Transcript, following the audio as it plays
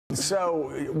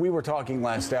So we were talking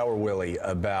last hour, Willie,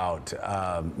 about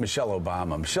Michelle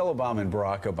Obama. Michelle Obama and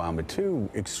Barack Obama, two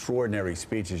extraordinary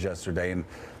speeches yesterday, and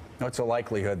what's the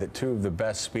likelihood that two of the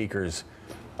best speakers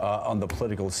on the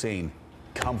political scene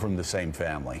come from the same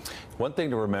family? One thing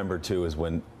to remember, too, is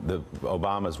when the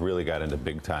Obamas really got into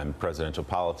big-time presidential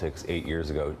politics 8 years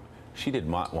ago, she did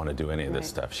not want to do any of this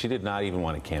stuff. She did not even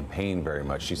want to campaign very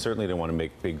much. She certainly didn't want to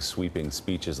make big sweeping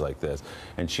speeches like this.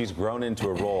 And she's grown into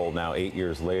a role now 8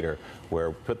 years later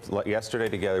where put yesterday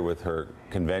together with her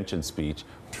convention speech,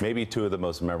 maybe two of the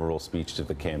most memorable speeches of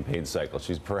the campaign cycle.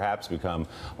 She's perhaps become,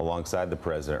 alongside the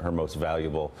president, her most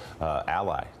valuable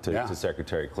ally to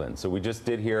Secretary Clinton. So we just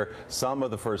did hear some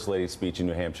of the First Lady's speech in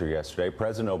New Hampshire yesterday.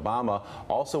 President Obama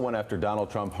also went after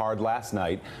Donald Trump hard last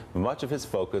night. Much of his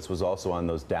focus was also on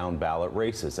those down ballot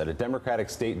races. At a Democratic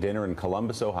state dinner in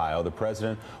Columbus, Ohio, the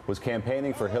president was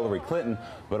campaigning for Hillary Clinton,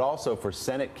 but also for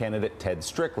Senate candidate Ted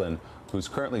Strickland, who's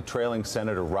currently trailing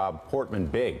Senator Rob Portman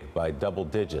big by double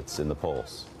digits in the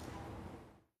polls.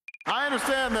 I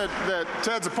understand that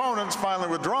Ted's opponents finally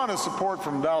withdrawn his support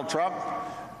from Donald Trump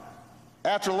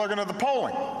after looking at the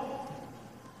polling,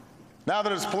 now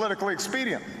that it's politically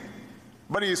expedient.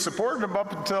 But he supported him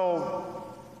up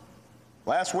until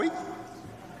last week.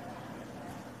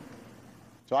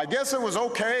 So I guess it was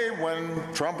okay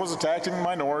when Trump was attacking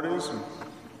minorities and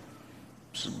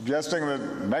suggesting that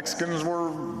Mexicans were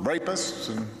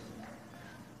rapists and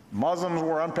Muslims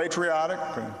were unpatriotic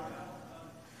and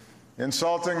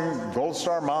insulting Gold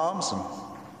Star moms and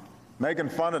making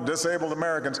fun of disabled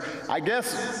Americans. I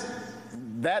guess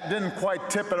that didn't quite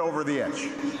tip it over the edge.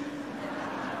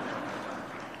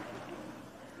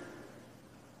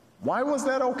 Why was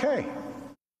that okay?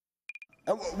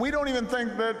 We don't even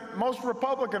think that most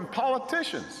Republican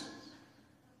politicians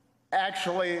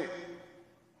actually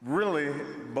really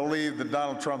believe that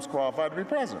Donald Trump's qualified to be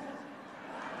president.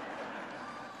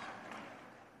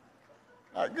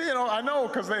 You know, I know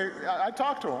because I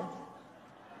talked to them.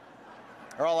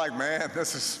 They're all like, man,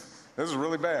 this is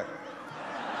really bad.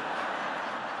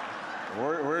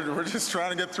 We're just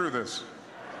trying to get through this.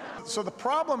 So the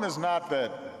problem is not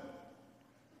that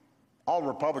all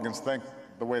Republicans think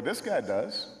the way this guy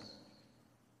does.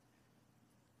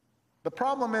 The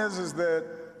problem is that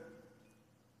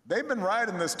they've been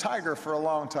riding this tiger for a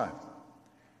long time.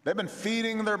 They've been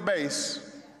feeding their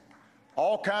base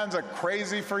all kinds of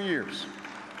crazy for years,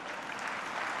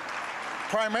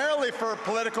 primarily for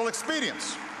political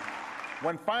expedience.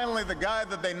 When finally the guy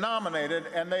that they nominated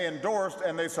and they endorsed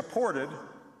and they supported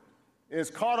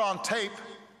is caught on tape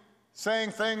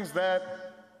saying things that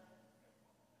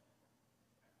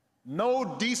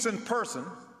no decent person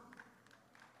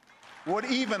would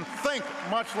even think,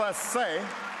 much less say,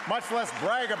 much less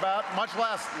brag about, much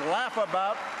less laugh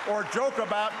about, or joke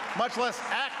about, much less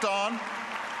act on.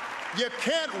 You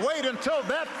can't wait until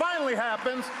that finally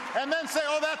happens and then say,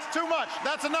 oh, that's too much,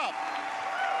 that's enough,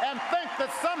 and think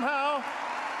that somehow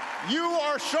you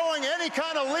are showing any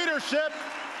kind of leadership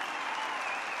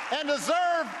and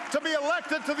deserve to be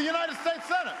elected to the United States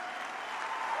Senate.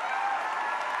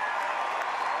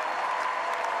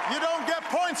 You don't get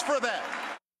points for that.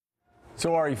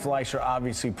 So Ari Fleischer,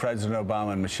 obviously President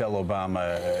Obama and Michelle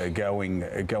Obama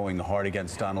going hard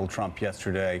against Donald Trump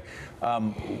yesterday.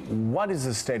 What is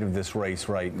the state of this race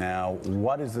right now?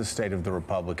 What is the state of the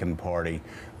Republican Party?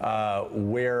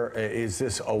 Where is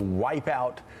this a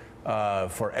wipeout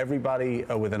for everybody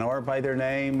with an R by their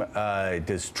name?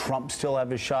 Does Trump still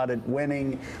have a shot at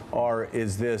winning, or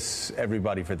is this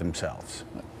everybody for themselves?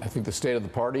 I think the state of the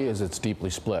party is it's deeply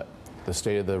split. The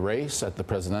state of the race at the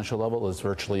presidential level is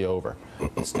virtually over.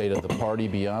 The state of the party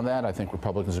beyond that, I think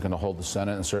Republicans are going to hold the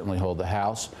Senate and certainly hold the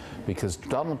House, because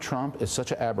Donald Trump is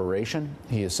such an aberration.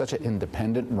 He is such an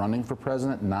independent running for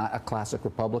president, not a classic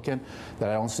Republican, that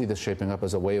I don't see this shaping up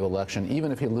as a wave election,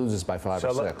 even if he loses by 5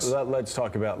 or 6. Let's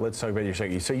talk about your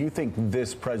second. So you think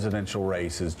this presidential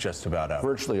race is just about over?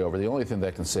 Virtually over. The only thing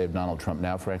that can save Donald Trump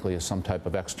now, frankly, is some type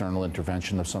of external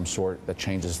intervention of some sort that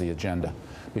changes the agenda.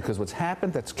 Because what's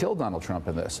happened that's killed Donald Trump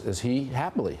in this is he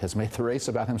happily has made the race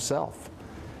about himself.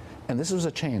 And this was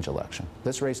a change election.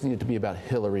 This race needed to be about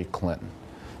Hillary Clinton.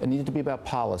 It needed to be about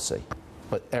policy.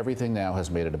 But everything now has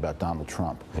made it about Donald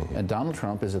Trump. And Donald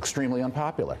Trump is extremely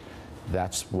unpopular.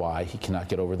 That's why he cannot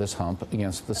get over this hump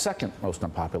against the second most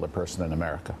unpopular person in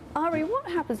America. Ari, what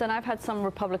happens, and I've had some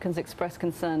Republicans express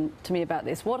concern to me about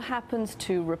this, what happens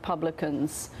to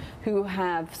Republicans who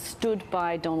have stood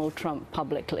by Donald Trump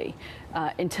publicly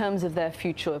in terms of their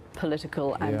future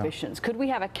political ambitions? Could we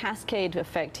have a cascade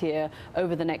effect here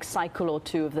over the next cycle or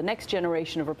two of the next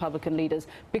generation of Republican leaders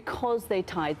because they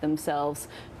tied themselves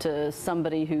to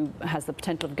somebody who has the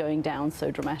potential of going down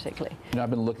so dramatically? You know, I've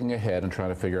been looking ahead and trying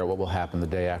to figure out what will happen the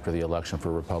day after the election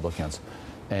for Republicans.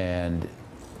 And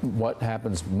what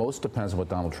happens most depends on what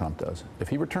Donald Trump does. If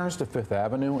he returns to Fifth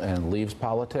Avenue and leaves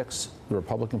politics, the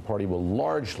Republican Party will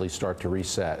largely start to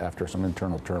reset after some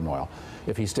internal turmoil.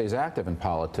 If he stays active in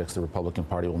politics, the Republican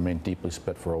Party will remain deeply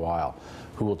split for a while.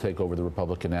 Who will take over the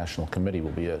Republican National Committee?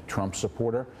 Will be a Trump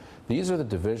supporter? These are the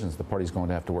divisions the party's going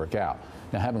to have to work out.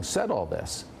 Now, having said all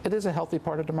this, it is a healthy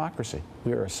part of democracy.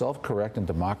 We are a self-correcting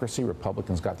democracy.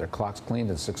 Republicans got their clocks cleaned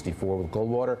in '64 with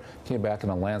Goldwater, came back in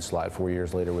a landslide 4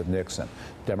 years later with Nixon.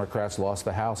 Democrats lost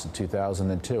the House in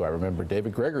 2002. I remember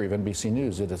David Gregory of NBC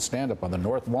News did a stand-up on the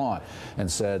North Lawn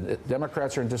and said,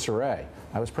 Democrats are in disarray.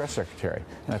 I was press secretary,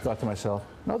 and I thought to myself,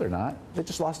 no, they're not. They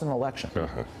just lost an election.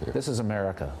 This is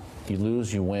America. You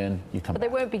lose, you win, you come back. But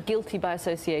they won't be guilty by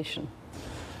association.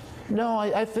 No,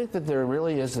 I think that there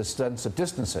really is a sense of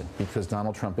distancing because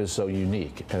Donald Trump is so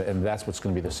unique, and that's what's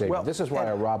going to be the savior. Well, this is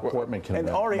why Rob Portman can and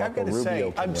win. Ari, I've got to say,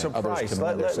 Rubio I'm can win. Others surprised. can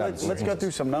win their sense. Let's go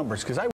through some numbers because I